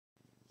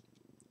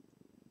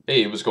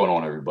Hey, what's going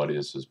on, everybody?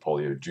 This is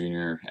Polio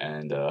Jr.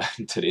 and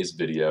in today's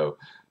video,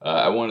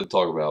 I wanted to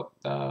talk about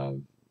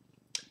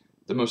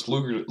the most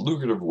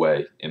lucrative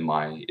way, in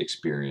my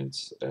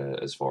experience,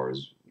 as far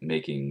as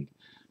making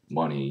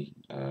money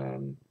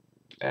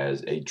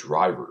as a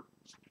driver.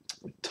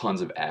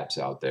 Tons of apps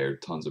out there,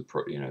 tons of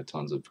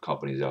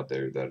companies out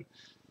there that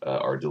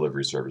are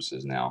delivery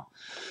services now.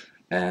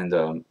 And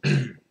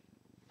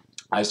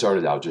I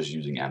started out just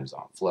using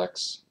Amazon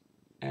Flex,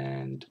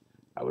 and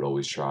I would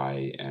always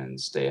try and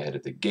stay ahead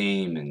of the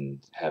game and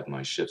have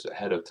my shifts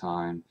ahead of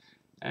time.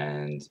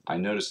 And I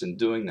noticed in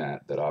doing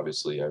that that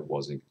obviously I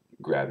wasn't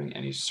grabbing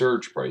any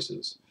surge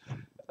prices,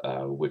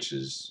 which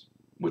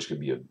could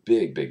be a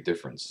big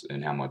difference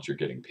in how much you're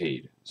getting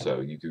paid. So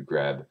you could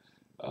grab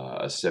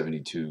a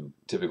 72,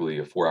 typically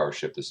a 4-hour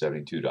shift is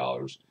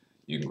 $72.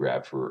 You can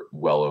grab for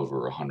well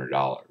over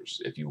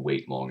 $100 if you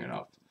wait long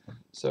enough.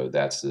 So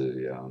that's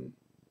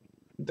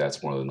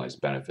one of the nice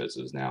benefits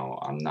is now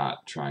I'm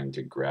not trying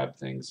to grab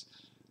things.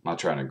 I'm not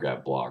trying to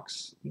grab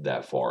blocks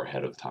that far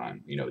ahead of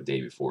time, a day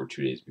before,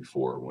 2 days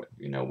before,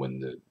 when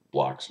the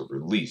blocks are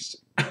released.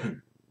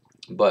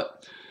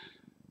 But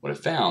what I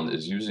found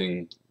is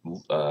using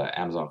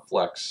Amazon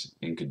Flex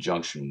in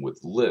conjunction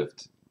with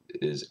Lyft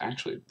is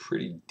actually a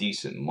pretty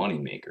decent money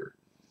maker.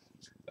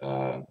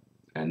 Uh,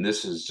 and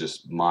this is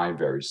just my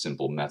very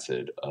simple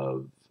method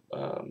um,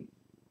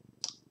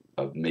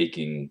 of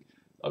making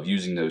of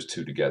using those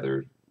two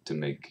together to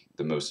make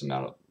the most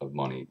amount of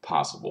money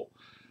possible.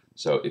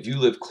 So if you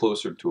live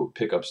closer to a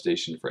pickup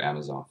station for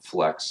Amazon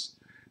Flex,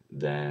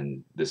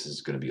 then this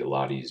is going to be a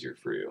lot easier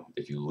for you.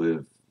 If you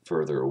live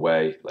further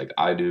away, like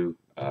I do,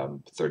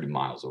 30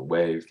 miles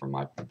away from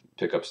my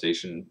pickup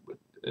station,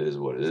 it is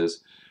what it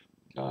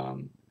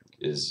um,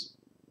 is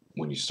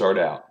when you start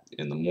out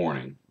in the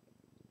morning,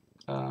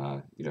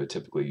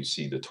 typically you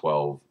see the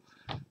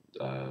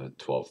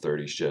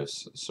 12:30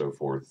 shifts, so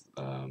forth,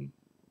 are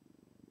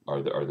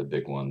the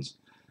big ones.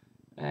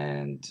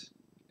 And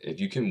if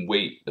you can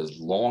wait as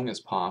long as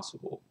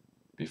possible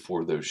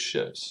before those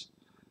shifts,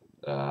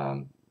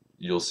 um,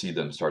 you'll see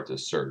them start to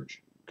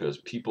surge because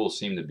people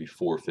seem to be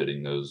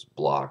forfeiting those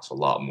blocks a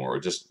lot more,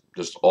 just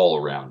all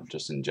around,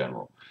 just in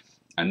general.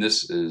 And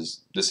this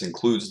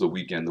includes the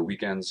weekend. The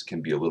weekends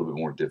can be a little bit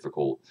more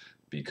difficult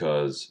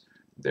because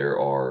there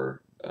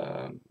are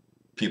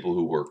people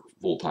who work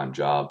full-time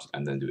jobs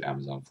and then do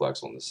Amazon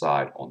Flex on the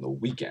side on the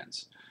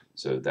weekends.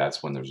 So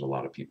that's when there's a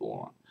lot of people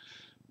on.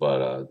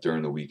 But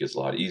during the week it's a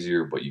lot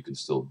easier, but you can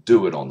still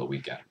do it on the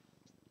weekend.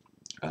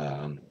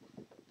 Um,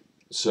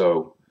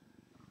 so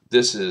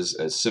this is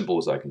as simple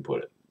as I can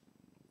put it.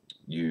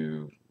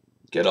 You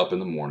get up in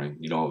the morning.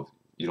 You don't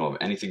have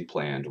anything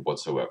planned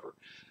whatsoever,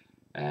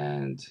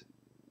 and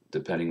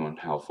depending on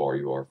how far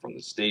you are from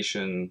the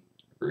station,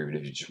 or even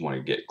if you just want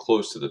to get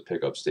close to the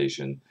pickup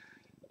station,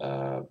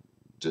 uh,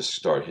 just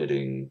start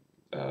hitting,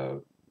 uh,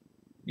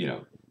 you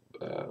know,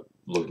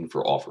 looking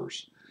for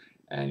offers,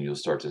 and you'll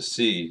start to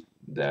see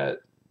that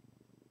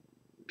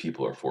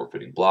people are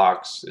forfeiting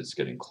blocks. It's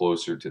getting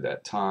closer to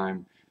that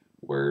time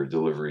where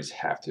deliveries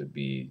have to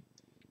be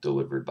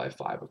delivered by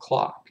 5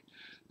 o'clock.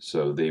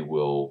 So they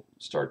will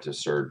start to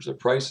surge the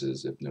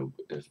prices if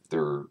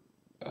there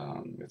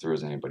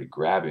isn't anybody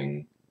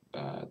grabbing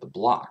the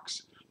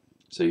blocks.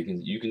 So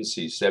you can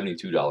see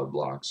 $72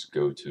 blocks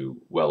go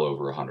to well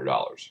over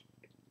 $100.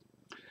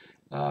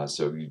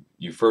 So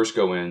you first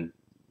go in,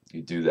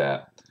 you do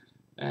that,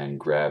 and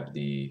grab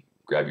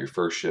your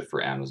first shift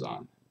for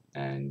Amazon,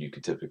 and you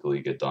could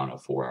typically get done a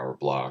 4-hour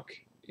block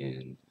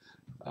in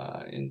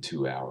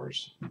 2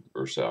 hours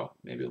or so,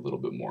 maybe a little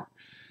bit more.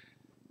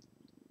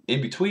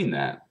 In between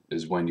that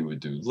is when you would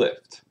do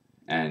Lyft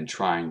and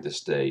trying to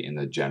stay in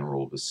the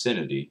general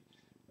vicinity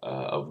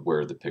of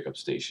where the pickup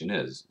station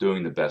is,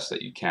 doing the best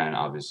that you can.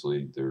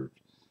 Obviously,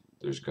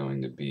 there's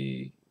going to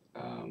be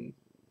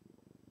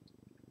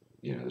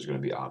there's going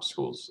to be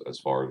obstacles as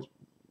far as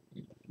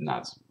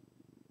not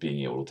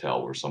being able to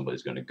tell where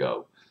somebody's going to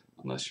go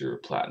unless you're a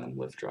platinum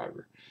Lyft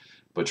driver.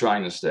 But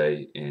trying to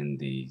stay in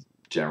the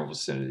general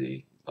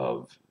vicinity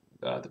of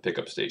the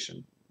pickup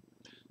station.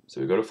 So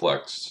we go to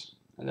Flex,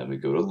 and then we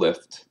go to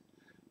Lyft.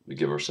 We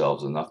give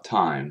ourselves enough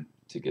time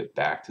to get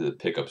back to the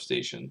pickup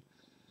station.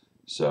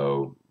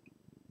 So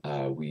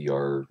we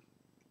are,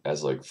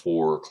 as like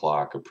 4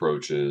 o'clock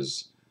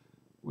approaches,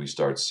 we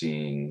start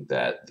seeing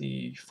that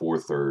the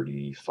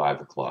 4:30, 5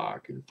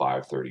 o'clock, and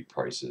 5:30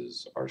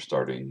 prices are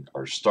starting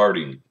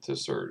to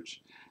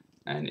surge.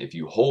 And if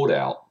you hold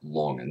out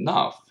long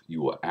enough,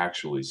 you will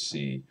actually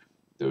see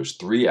those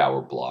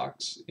 3-hour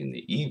blocks in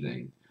the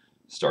evening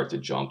start to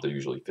jump. They're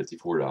usually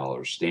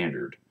 $54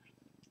 standard.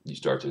 You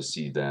start to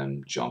see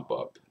them jump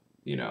up,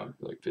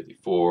 like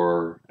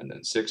 54, and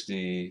then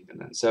 60, and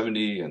then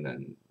 70, and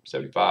then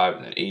 75,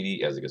 and then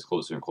 80 as it gets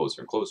closer and closer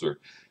and closer,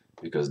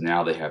 because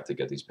now they have to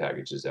get these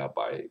packages out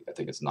by, I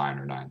think it's 9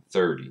 or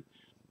 9:30,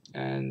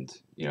 and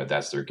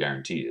that's their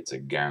guarantee. It's a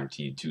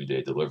guaranteed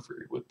 2-day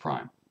delivery with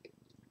Prime.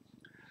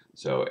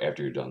 So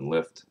after you're done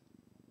Lyft,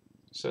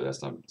 so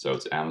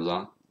it's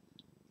Amazon,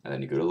 and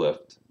then you go to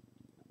Lyft,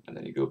 and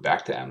then you go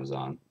back to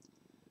Amazon,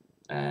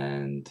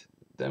 And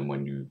then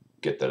when you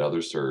get that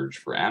other surge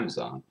for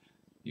Amazon,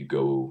 you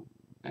go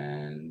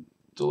and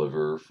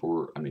drive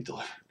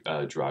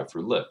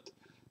for Lyft.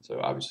 So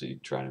obviously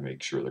trying to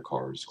make sure the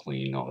car is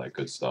clean, all that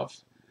good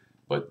stuff.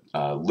 But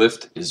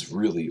Lyft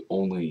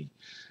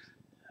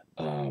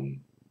um,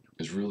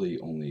 is really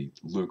only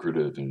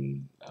lucrative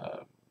and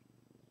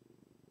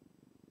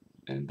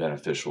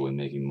beneficial in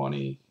making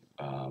money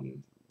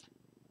um,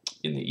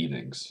 in the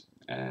evenings,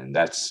 and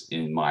that's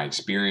in my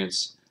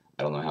experience.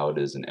 I don't know how it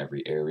is in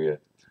every area,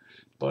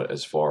 but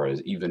as far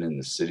as even in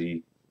the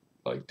city,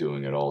 like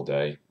doing it all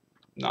day,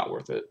 not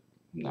worth it.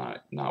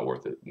 Not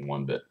worth it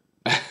one bit.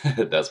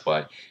 That's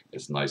why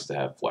it's nice to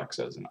have Flex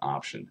as an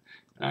option.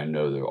 And I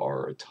know there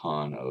are a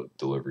ton of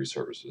delivery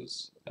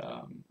services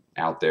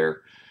out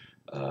there,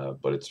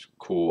 but it's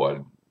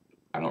cool.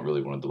 I don't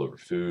really want to deliver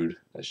food.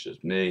 That's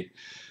just me.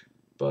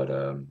 But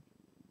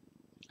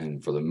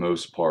and for the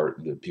most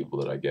part, the people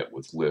that I get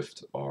with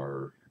Lyft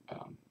are,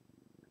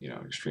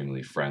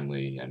 extremely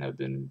friendly and have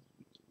been,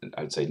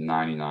 I'd say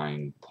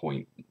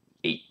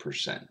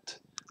 99.8%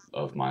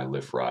 of my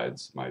Lyft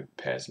rides, my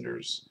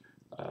passengers,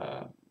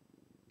 uh,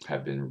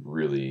 have been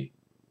really,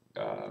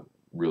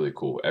 really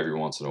cool. Every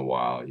once in a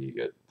while, you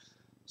get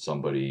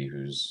somebody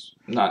who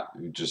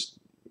just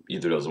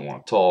either doesn't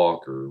want to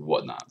talk or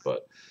whatnot,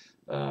 but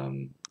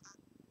um,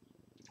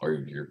 or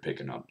you're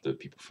picking up the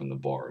people from the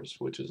bars,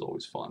 which is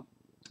always fun.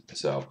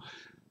 So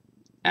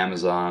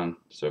Amazon.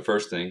 So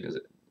first thing is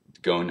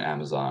going to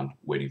Amazon,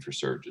 waiting for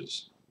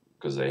surges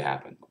because they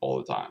happen all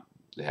the time.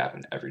 They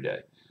happen every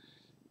day.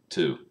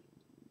 Two,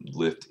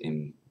 lift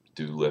in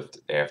do Lyft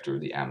after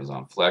the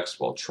Amazon Flex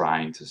while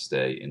trying to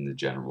stay in the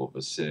general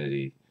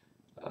vicinity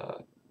uh,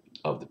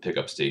 of the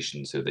pickup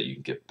station so that you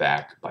can get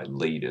back by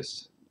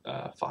latest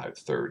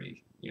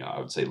 5:30. I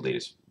would say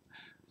latest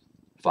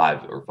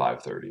 5 or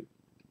 5:30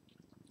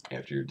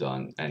 after you're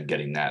done and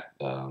getting that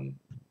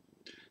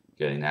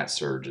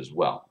surge as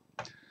well.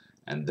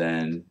 And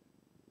then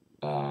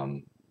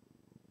um,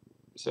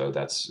 so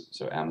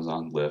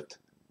Amazon, Lyft,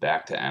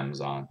 back to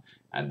Amazon,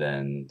 and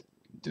then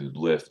do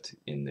Lyft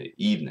in the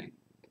evening.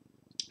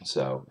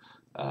 So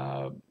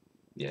uh,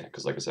 yeah,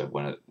 because like I said,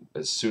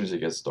 as soon as it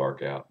gets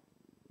dark out,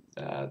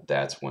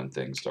 that's when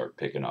things start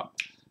picking up,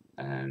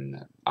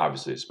 and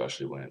obviously,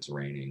 especially when it's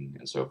raining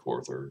and so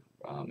forth, or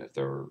if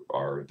there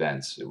are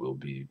events, it will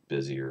be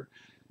busier.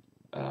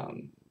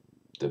 Um,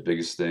 the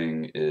biggest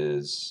thing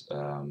is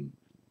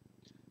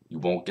you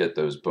won't get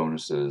those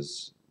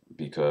bonuses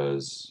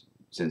because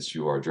since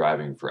you are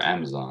driving for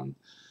Amazon,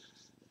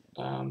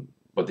 um,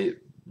 but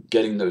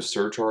getting those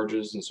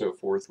surcharges and so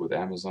forth with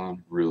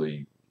Amazon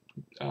really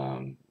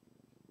um,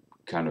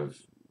 kind of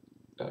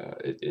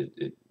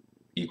it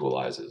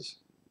equalizes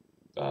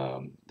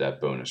that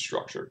bonus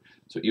structure.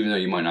 So even though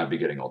you might not be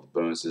getting all the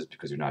bonuses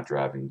because you're not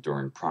driving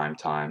during prime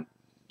time,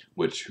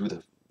 which who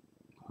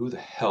the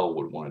hell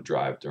would want to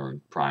drive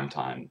during prime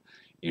time,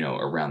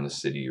 around the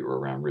city or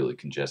around really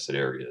congested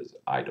areas?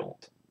 I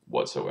don't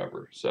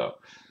whatsoever. So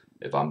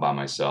if I'm by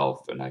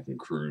myself and I can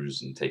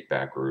cruise and take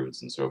back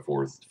roads and so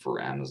forth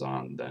for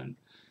Amazon, then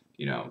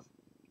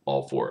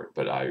all for it.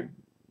 But I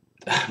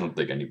don't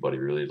think anybody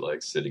really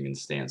likes sitting in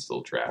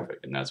standstill traffic,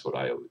 and that's what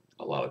I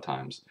a lot of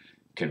times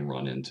can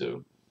run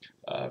into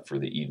for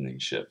the evening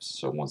shifts.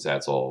 So once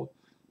that's all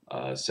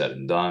said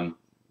and done,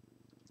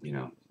 you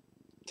know,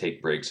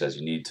 take breaks as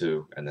you need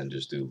to, and then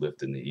just do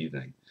Lyft in the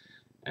evening.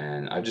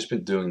 And I've just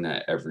been doing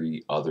that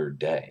every other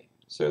day.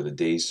 So the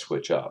days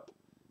switch up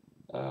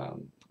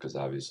because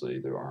obviously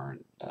there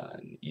aren't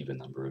an even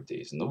number of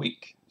days in the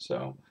week.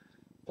 So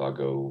I'll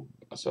go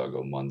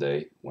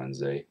Monday,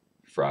 Wednesday,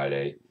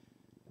 Friday,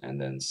 and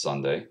then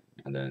Sunday,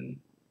 and then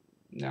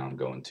now I'm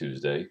going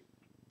Tuesday,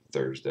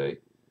 Thursday,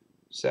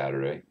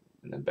 Saturday,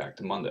 and then back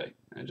to Monday,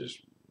 and it just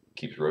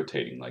keeps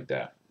rotating like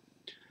that.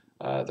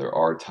 There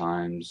are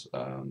times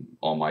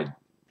on my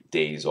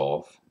days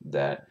off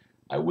that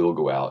I will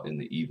go out in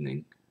the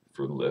evening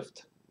for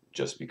Lyft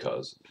just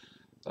because,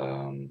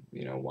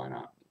 why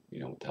not?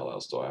 What the hell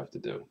else do I have to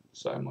do?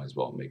 So I might as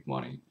well make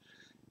money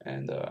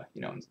and,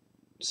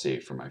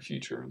 save for my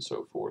future and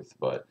so forth.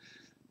 But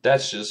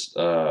that's just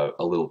a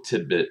little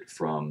tidbit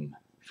from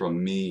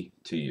me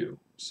to you.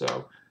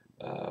 So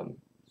um,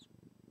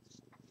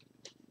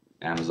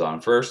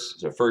 Amazon first.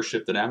 So first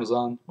shift at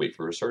Amazon. Wait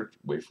for a surge.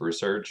 Wait for a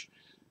surge.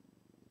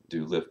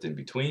 Do Lyft in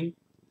between.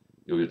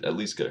 You'll at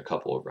least get a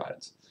couple of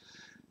rides,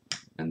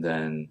 and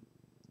then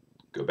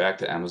go back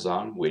to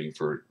Amazon, waiting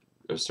for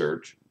a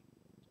surge,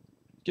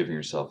 giving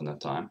yourself enough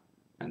time,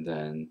 and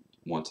then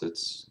once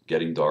it's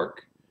getting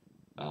dark,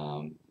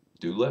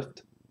 do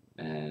Lyft,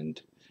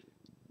 and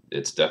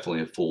it's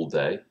definitely a full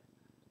day,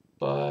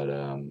 but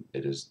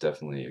it is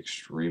definitely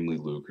extremely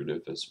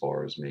lucrative as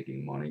far as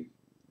making money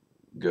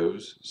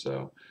goes.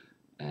 So,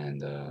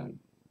 and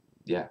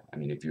yeah, I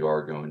mean, if you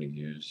are going to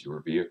use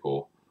your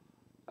vehicle,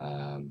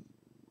 um,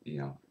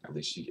 at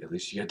least you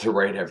get to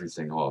write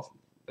everything off.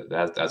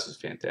 That's what's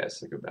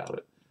fantastic about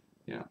it.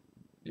 You know,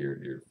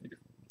 you're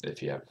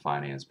if you have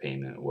finance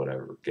payment,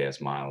 whatever,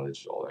 gas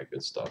mileage, all that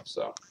good stuff.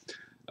 So,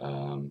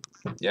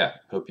 Yeah,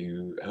 hope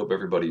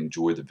everybody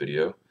enjoyed the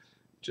video.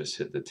 Just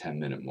hit the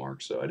 10-minute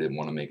mark, so I didn't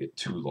want to make it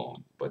too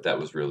long, but that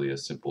was really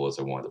as simple as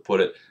I wanted to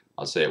put it.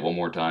 I'll say it one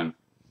more time.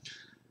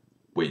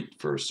 Wait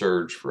for a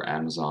surge for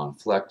Amazon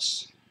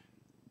Flex,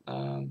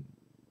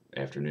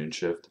 afternoon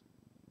shift.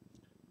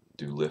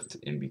 Do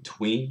Lyft in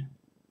between,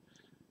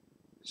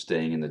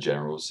 staying in the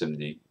general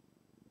vicinity,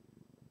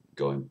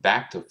 going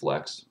back to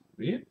Flex,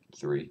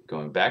 3,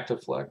 going back to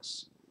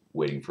Flex,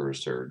 waiting for a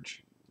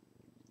surge,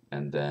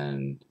 and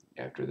then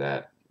after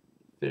that,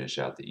 finish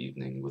out the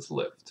evening with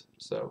Lyft.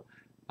 So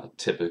I'll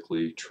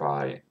typically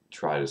try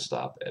to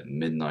stop at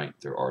midnight.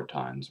 There are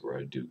times where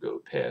I do go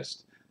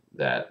past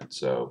that,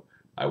 so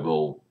I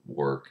will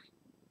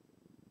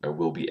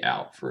be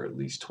out for at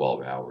least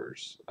 12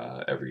 hours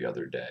every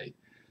other day.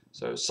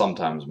 So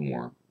sometimes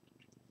more,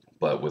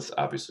 but with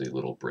obviously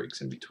little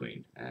breaks in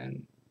between.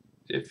 And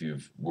if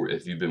you've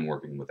been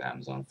working with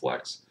Amazon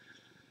Flex,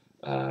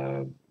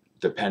 uh,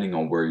 depending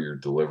on where you're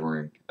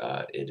delivering,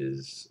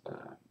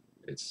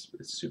 it's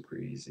super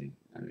easy.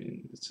 I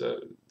mean, it's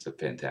a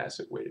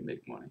fantastic way to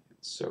make money.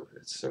 It's so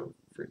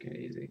freaking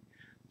easy.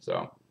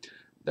 So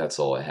that's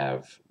all I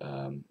have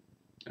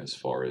as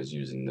far as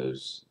using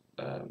those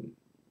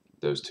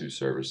two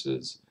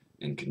services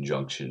in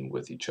conjunction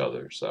with each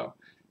other. So,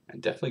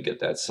 and definitely get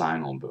that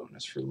sign-on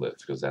bonus for Lyft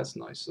because that's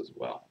nice as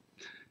well.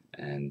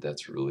 And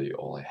that's really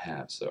all I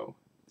have. So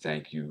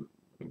thank you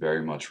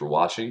very much for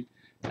watching,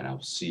 and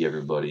I'll see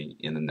everybody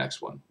in the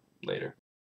next one. Later.